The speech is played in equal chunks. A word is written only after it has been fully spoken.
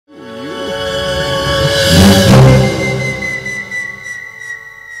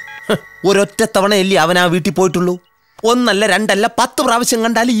ഒരൊറ്റ തവണയല്ലേ അവൻ ആ വീട്ടിൽ പോയിട്ടുള്ളൂ. ഒന്നല്ല രണ്ടല്ല 10 പ്രാവശ്യം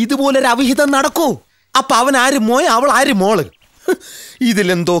കണ്ടാലും ഇതുപോലൊരു അവിഹിതം നടക്കൂ. അപ്പൊ അവൻ ആര് മോയ, അവൾ ആര് മോള്?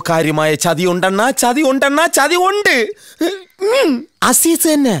 ഇതിലെന്തോ കാര്യമായ ചതി ഉണ്ടെണ്ണ, ചതി ഉണ്ടെണ്ണ, ചതി ഉണ്ട്. അസീസ്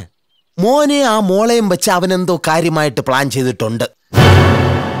തന്നെ മോനെ ആ മോളെയും വെച്ച് അവനെന്തോ കാര്യമായിട്ട് പ്ലാൻ ചെയ്തിട്ടുണ്ട്.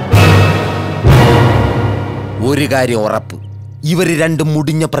 ഒരു കാര്യം ഉറപ്പ്, ഇവര് രണ്ടും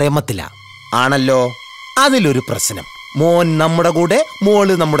മുടിഞ്ഞ പ്രേമത്തിലാ ആണല്ലോ. അതിലൊരു പ്രശ്നം, മോൻ നമ്മുടെ കൂടെ,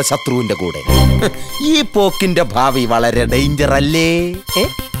 മോള് നമ്മുടെ ശത്രുവിന്റെ കൂടെ. ഈ പോക്കിന്റെ ഭാവി വളരെ ഡേഞ്ചർ അല്ലേ?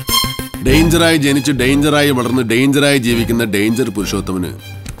 ഡേഞ്ചറായി ജനിച്ച് ഡേഞ്ചറായി വളർന്ന് ഡേഞ്ചറായി ജീവിക്കുന്ന ഡേഞ്ചർ പുരുഷോത്തമന്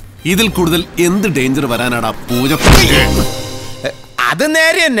ഇതിൽ കൂടുതൽ എന്ത് ഡേഞ്ചർ വരാനാടാ പൂജ? അത്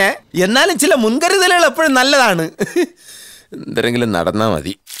നേരെ തന്നെ, എന്നാലും ചില മുൻകരുതലുകൾ എപ്പോഴും നല്ലതാണ്. എന്തെങ്കിലും നടന്നാ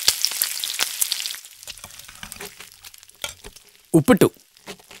മതി. ഉപ്പിട്ടു.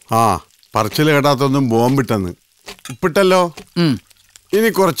 ആ പറച്ചിൽ കേട്ടാത്തൊന്നും ബോംബിട്ടെന്ന്. ഉപ്പിട്ടല്ലോ. ഇനി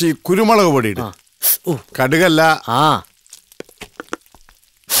കുറച്ച് കുരുമുളക് പൊടി ഇടും. കടുകല്ല.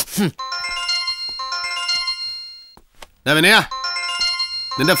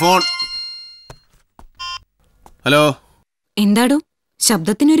 നിന്റെ ഫോൺ. ഹലോ. എന്താടോ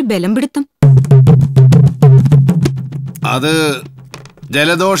ശബ്ദത്തിനൊരു ബലം പിടുത്തം? അത്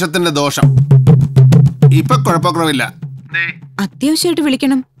ജലദോഷത്തിന്റെ ദോഷം. ഇപ്പൊ കുഴപ്പക്കുറവില്ല. അത്യാവശ്യമായിട്ട്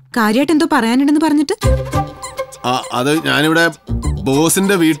വിളിക്കണം. കാര്യമായിട്ട് എന്തോ പറയാനുണ്ടെന്ന് പറഞ്ഞിട്ട്. അത് ഞാനിവിടെ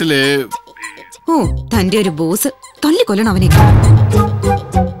ബോസിന്റെ വീട്ടില്. ഓ, തന്റെ ഒരു ബോസ്. തല്ലിക്കൊല്ലണം അവനെ.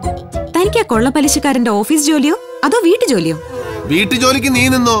 തനിക്ക് ആ കൊള്ള പലിശക്കാരന്റെ ഓഫീസ് ജോലിയോ അതോ വീട്ടു ജോലിയോ? വീട്ടു ജോലിക്ക് നീ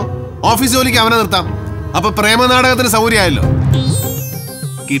നിന്നോ, ഓഫീസ് ജോലിക്ക് അവനെ നിർത്താം. അപ്പൊ പ്രേമ നാടകത്തിന് സൗകര്യമായല്ലോ.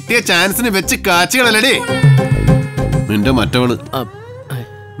 കിട്ടിയ ചാൻസിന് വെച്ച് കാച്ചികളല്ലേ നിന്റെ മറ്റവള്.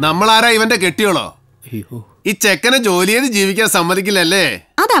 നമ്മളാരാ ഇവന്റെ കെട്ടിയോളോ? ഈ ചെക്കനെ ജോലി ചെയ്ത് ജീവിക്കാൻ സമ്മതിക്കില്ലല്ലേ?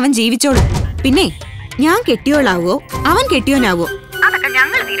 അതവൻ ജീവിച്ചോളൂ. പിന്നെ ഞാൻ കെട്ടിയോളാവോ അവൻ കെട്ടിയോനാവോ അതൊക്കെ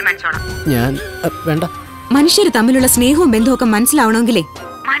ഞങ്ങൾ തീരുമാനിച്ചോളാം. ഞാൻ വേണ്ട. മനുഷ്യര് തമ്മിലുള്ള സ്നേഹവും ബന്ധവും ഒക്കെ മനസ്സിലാവണമെങ്കിലേ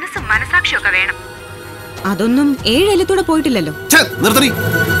മനസ്സും മനസാക്ഷിയൊക്കെ വേണം. അതൊന്നും 7 എല്ലത്തൂടെ പോയിട്ടില്ലല്ലോ.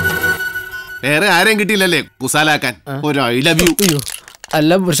 വേറെ ആരെയും കിട്ടിയില്ലല്ലേ കുസാലാക്കാൻ? ഒരു ഐ ലവ് യു.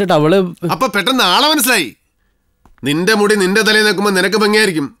 അല്ല പക്ഷെ അവള്. അപ്പൊ പെട്ടെന്ന് ആളെ മനസ്സിലായി. നിന്റെ മുടി നിന്റെ തലയിൽ നിൽക്കുമ്പോ നിനക്ക്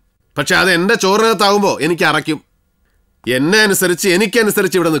ഭംഗിയായിരിക്കും. പക്ഷെ അത് എന്റെ ചോറിനകത്താവുമ്പോ എനിക്ക് അറയ്ക്കും. എന്നെ അനുസരിച്ച്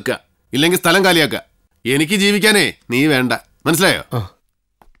എനിക്കനുസരിച്ച് ഇവിടെ നിൽക്കുക, ഇല്ലെങ്കിൽ സ്ഥലം കാലിയാക്ക. എനിക്ക് ജീവിക്കാനേ നീ വേണ്ട, മനസ്സിലായോ?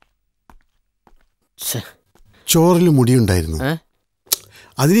 ചോറിൽ മുടിയുണ്ടായിരുന്നു.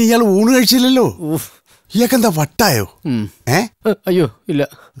 അതിന് ഇയാൾ ഊണ് കഴിച്ചില്ലല്ലോ. ഇയാൾക്കെന്താ വട്ടായോ? അയ്യോ ഇല്ല.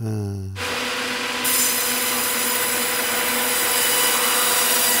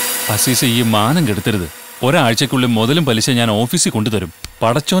 അസീസ്, ഈ മാനം കെടുത്തരുത്. ഒരാഴ്ചക്കുള്ളിൽ മുതലും പലിശ ഞാൻ ഓഫീസിൽ കൊണ്ടുതരും.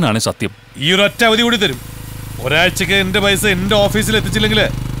 പടച്ചോനാണ് സത്യം. ഈ ഒരൊറ്റ അവധി കൂടി തരും. ഒരാഴ്ചക്ക് എന്റെ പൈസ എന്റെ ഓഫീസിൽ എത്തിച്ചില്ലെങ്കിൽ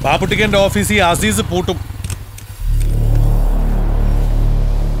പാപ്പുട്ടിക്ക് എന്റെ ഓഫീസിൽ അസീസ് പൂട്ടും.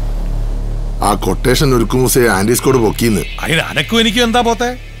 ആ കൊട്ടേഷൻ ഒരുക്കുമൂസേ ആന്റിസ്കോഡ് പൊക്കിന്ന്. അതിന് അനക്കും എനിക്കും എന്താ പോത്തെ?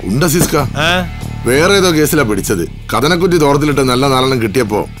 ഉണ്ടസിസ്ക വേറെ ഏതോ കേസിലാ പിടിച്ചത്. കഥനക്കുറ്റി തോർത്തിലിട്ട് നല്ല നാലെണ്ണം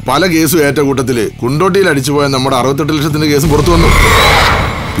കിട്ടിയപ്പോ പല കേസും ഏറ്റ കൂട്ടത്തില് കുണ്ടോട്ടിയിൽ അടിച്ചുപോയ നമ്മുടെ 68 ലക്ഷത്തിന്റെ കേസ് പുറത്തു വന്നു.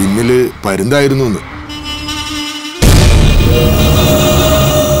 പിന്നില് പരുന്തായിരുന്നു.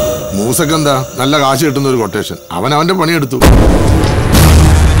 മൂസക്കെന്താ നല്ല കാശ് കിട്ടുന്ന ഒരു കൊട്ടേഷൻ. അവൻ അവന്റെ പണിയെടുത്തു.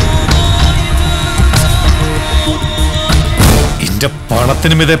 എന്റെ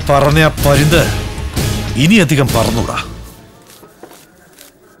പണത്തിന് മിതെ പറഞ്ഞ പരുന്ത് ഇനി അധികം പറന്നൂടാ.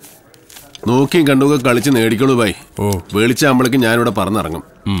 നോക്കിയും കണ്ടുക കളിച്ച് നേടിക്കോളൂ ഭായി. വെളിച്ചാകുമ്പോഴേക്ക് ഞാനിവിടെ പറന്നിറങ്ങും.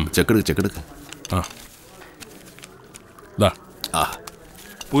 ചെക്കെടുക്ക്.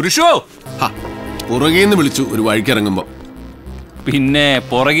 പുരുഷോ, പുറകേന്ന് വിളിച്ചു ഒരു വഴിക്കിറങ്ങുമ്പോ. പിന്നെ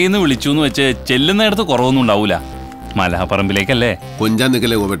പുറകേന്ന് വിളിച്ചു എന്ന് വെച്ച് ചെല്ലുന്നിടത്ത് കുറവൊന്നും ഉണ്ടാവൂല. മലഹപ്പറമ്പിലേക്കല്ലേ. കൊഞ്ചാൻ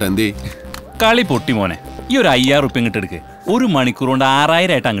നിൽക്കല്ലേ ഗോപേട്ട? എന്തേ കളി പൊട്ടി മോനെ. ഈ ഒരു 5000 ഉറുപ്പ്യ ഇങ്ങോട്ട് എടുക്ക്. 1 മണിക്കൂർ കൊണ്ട്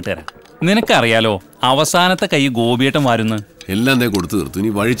 6000 ആയിട്ട് അങ്ങോട്ട് തരാം. നിനക്കറിയാലോ അവസാനത്തെ കൈ ഗോപിയേട്ടൻ വാരുന്ന്. എല്ലാം എന്തേ കൊടുത്തു തീർത്തു. ഇനി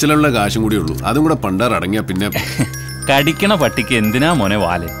വഴിച്ചിലുള്ള കാശും കൂടി ഉള്ളൂ. അതും കൂടെ പണ്ടാറടങ്ങിയ പിന്നെ കടിക്കണ പട്ടിക്ക് എന്തിനാ മോനെ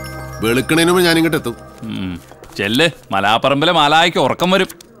വാല്? വെളുക്കണേന് മുമ്പ് ഞാനിങ്ങോട്ട് എത്തും. ചെല്ല്, മലാപ്പറമ്പിലെ മാലായിക്ക് ഉറക്കം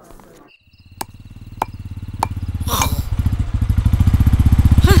വരും.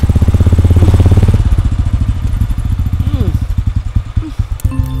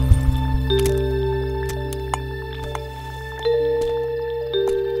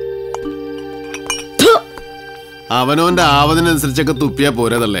 അവനവന്റെ ആവതിനനുസരിച്ചൊക്കെ തുപ്പിയാ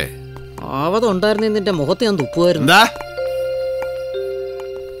പോരാതല്ലേ? ആവതം ഉണ്ടായിരുന്നെ മുഖത്ത് ഞാൻ തുപ്പുമായിരുന്നു. എന്താ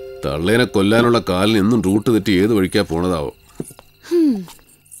തള്ളേനെ കൊല്ലാനുള്ള കാലിന് എന്നും റൂട്ട് തെറ്റി ഏത് വഴിക്കാ പോണതാവോ?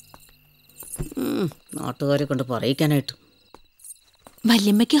 നാട്ടുകാരെ കൊണ്ട് പറയിക്കാനായിട്ട്.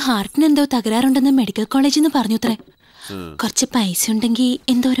 വല്യമ്മയ്ക്ക് ഹാർട്ടിന് എന്തോ തകരാറുണ്ടെന്ന് മെഡിക്കൽ കോളേജിൽ നിന്ന് പറഞ്ഞുത്രേ. കുറച്ച് പൈസ ഉണ്ടെങ്കിൽ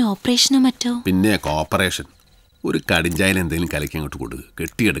എന്തോ ഒരു ഓപ്പറേഷനോ മറ്റോ. പിന്നെ കോപ്പറേഷൻ ഒരു കടിഞ്ചായൽ എന്തെങ്കിലും കലക്കി അങ്ങോട്ട് കൊടുക്കുക,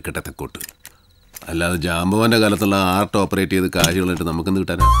 കെട്ടിയെടുക്കട്ടെ തെക്കോട്ട്. അല്ലാതെ ജാമ്പവാന്റെ കാലത്തുള്ള ആർട്ട് ഓപ്പറേറ്റ് ചെയ്ത് കാര്യങ്ങളായിട്ട് നമുക്കെന്ത്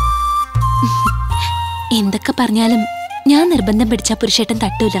കിട്ടാനാ? എന്തൊക്കെ പറഞ്ഞാലും ഞാൻ നിർബന്ധം പിടിച്ച പുരുഷേട്ടൻ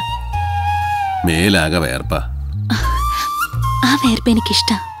തട്ടൂല. മേലാകെ വേർപ്പാ. ആ വേർപ്പ്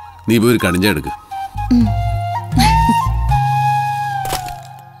എനിക്കിഷ്ടാ. നീ പോയി ഒരു കടിഞ്ചായ എടുക്ക്.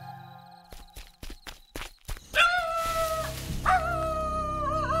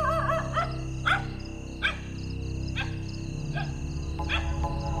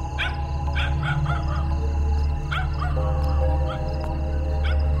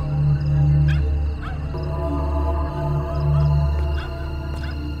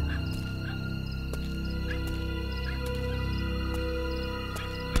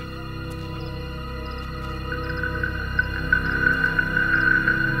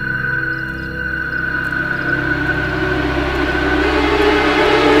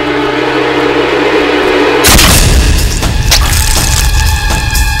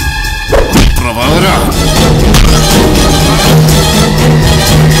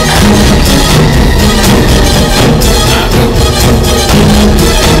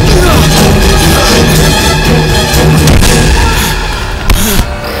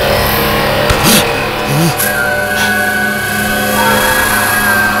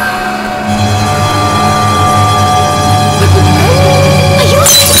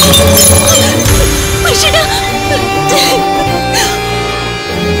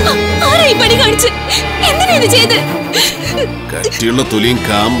 കട്ടിയുള്ള തൊലിയും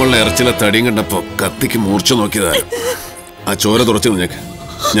കാമ്പുള്ള ഇറച്ചിലെ തടിയും കണ്ടപ്പോ കത്തിക്ക് മൂർച്ച നോക്കിയതാ. ആ ചോര തുറച്ചു നിനക്ക്.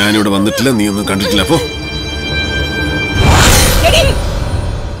 ഞാനിവിടെ വന്നിട്ടില്ല, നീ ഒന്നും കണ്ടിട്ടില്ല. അപ്പോ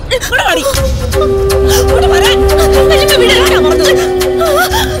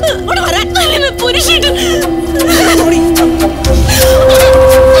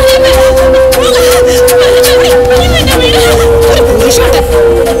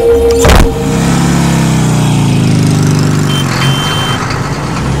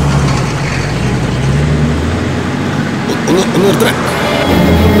ഒന്ന് നിർത്തണേ.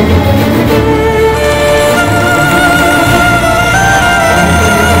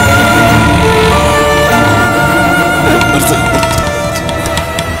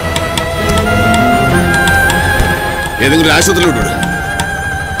 ഏതെങ്കിലും ആശുപത്രിയിലോട്ട്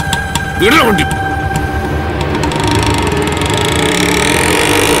വീടിനെ വണ്ടി.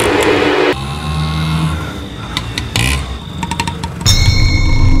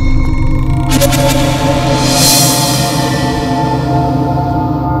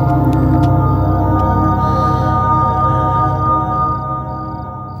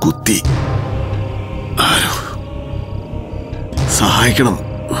 കുത്തി ആരോ സഹായിക്കണം.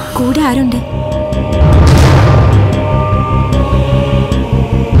 കൂടെ ആരുണ്ട്?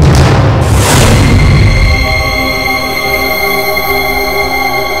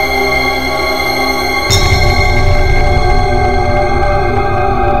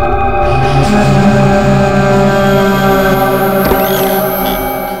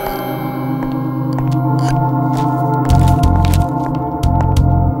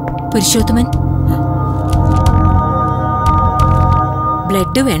 പുരുഷോത്തമൻ,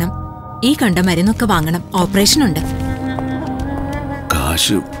 ബ്ലഡ് വേണം. ഈ കണ്ട മരുന്നൊക്കെ വാങ്ങണം. ഓപ്പറേഷൻ ഉണ്ട്.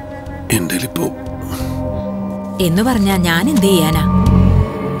 കാശ് എന്റെ എന്ന് പറഞ്ഞാ ഞാൻ എന്ത് ചെയ്യാനാ?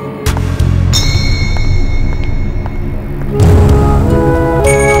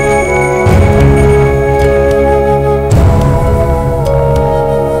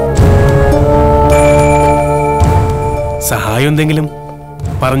 സഹായം എന്തെങ്കിലും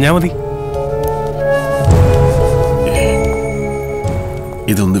പറഞ്ഞാ മതി.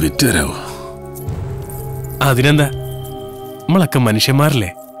 ഇതൊന്ന് വിറ്റ് തരാവോ? അതിനെന്താ, നമ്മളൊക്കെ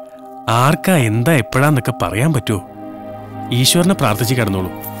മനുഷ്യന്മാരല്ലേ. ആർക്കാ എന്താ എപ്പോഴാന്നൊക്കെ പറയാൻ പറ്റുമോ? ഈശ്വരനെ പ്രാർത്ഥിച്ച്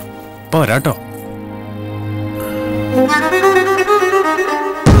കിടന്നോളൂ. ഇപ്പൊ വരാട്ടോ.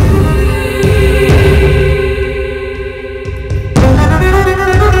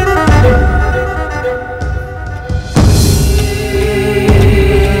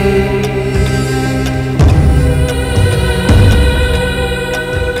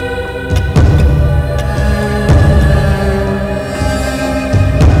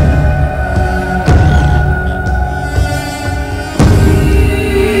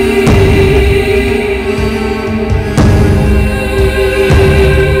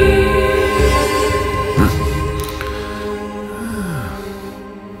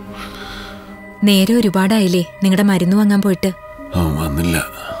 നേരെ ഒരുപാടായില്ലേ നിങ്ങളുടെ മരുന്ന് വാങ്ങാൻ പോയിട്ട്? വന്നില്ല.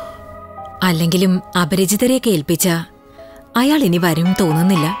 അല്ലെങ്കിലും അപരിചിതരെയൊക്കെ ഏൽപ്പിച്ച അയാൾ ഇനി വരും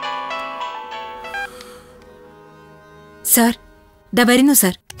തോന്നുന്നില്ല. സാർ, ദാ വരുന്നു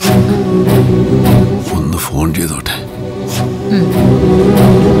സാർ. ഒന്ന് ഫോൺ ചെയ്തോട്ടെ.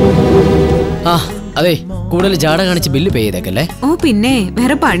 ആ അതെ, കൂടുതൽ ജാട കാണിച്ച് ബില്ല് പേ ചെയ്തേക്കല്ലേ. ഓ പിന്നെ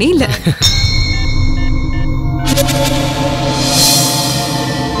വേറെ പണിയില്ല.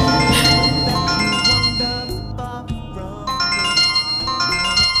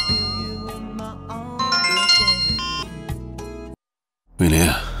 വിനയ,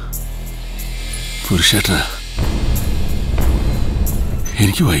 പുരുഷേട്ട,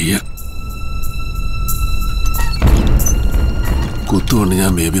 എനിക്ക് വയ്യ. കുത്തുകൊണ്ട്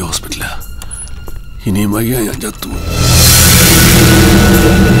ഞാൻ ബേബി ഹോസ്പിറ്റലാ. ഇനിയും വയ്യ, ഞാൻ ചത്തു.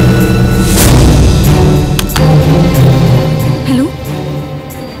 Hello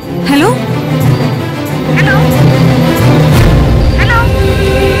hello hello hello.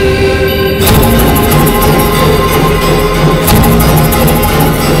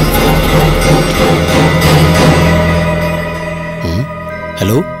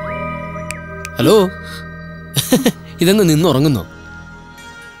 Hello hello. ഇതെന്ന് നിന്നുറങ്ങുന്നോ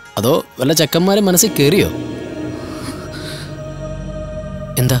അതോ വല്ല ചെക്കന്മാരെ മനസ്സിൽ കയറിയോ?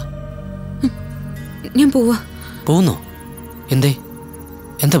 എന്താ? ഞാൻ പോവാ. പോകുന്നോ? എന്തേ?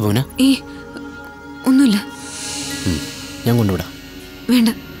 എന്താ പോന? ഒന്നുമില്ല. ഞാൻ കൊണ്ടുവിടാം. വേണ്ട.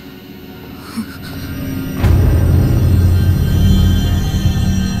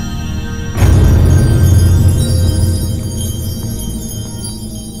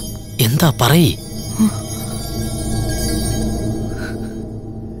 എന്താ പറയേ?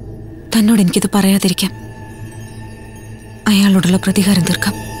 തന്നോട് എനിക്കിത് പറയാതിരിക്കാം. അയാളോടുള്ള പ്രതികാരം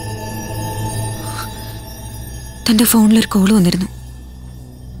തീർക്കാം. തന്റെ ഫോണിലൊരു കോള് വന്നിരുന്നു.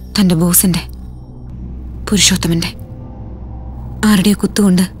 തന്റെ ബോസിന്റെ, പുരുഷോത്തമന്റെ, ആരുടെയോ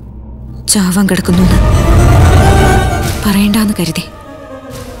കുത്തുകൊണ്ട് ചാവാൻ കിടക്കുന്നു എന്ന് പറയണ്ടെന്ന് കരുതി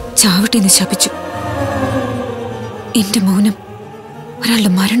ചാവട്ടെന്ന് ശപിച്ചു. എന്റെ മൗനം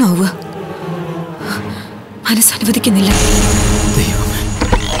ഒരാളുടെ മരണമാവുക മനസ്സനുവദിക്കുന്നില്ല.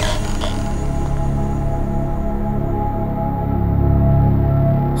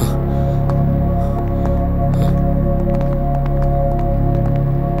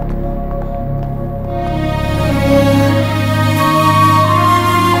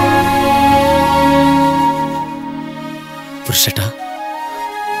 പുരുഷേട്ടാ,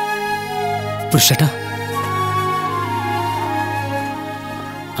 പുരുഷേട്ടാ.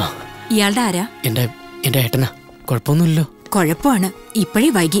 ഇയാളുടെ ആരാ? എന്റെ ഏട്ടനാ. കുഴപ്പമൊന്നുമില്ലല്ലോ. കുഴപ്പമാണ്. ഇപ്പോഴേ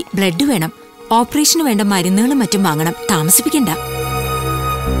വൈകി. ബ്ലഡ് വേണം. ഓപ്പറേഷന് വേണ്ട മരുന്നുകളും മറ്റും വാങ്ങണം. താമസിപ്പിക്കണ്ട.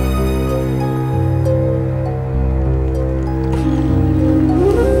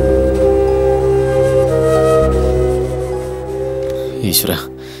 ഈശ്വര,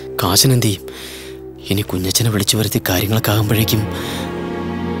 കാശിനെന്ത് ചെയ്യും? ഇനി കുഞ്ഞച്ഛനെ വിളിച്ചു വരുത്തി കാര്യങ്ങളൊക്കെ ആകുമ്പോഴേക്കും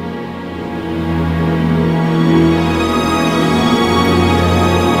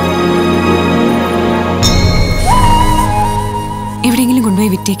എവിടെയെങ്കിലും കൊണ്ടുപോയി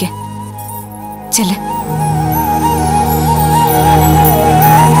വിറ്റേക്ക്. ചെല്ല.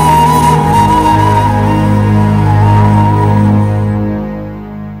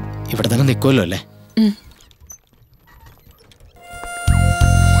 ഇവിടെ തന്നെ നിൽക്കുമല്ലോ അല്ലേ?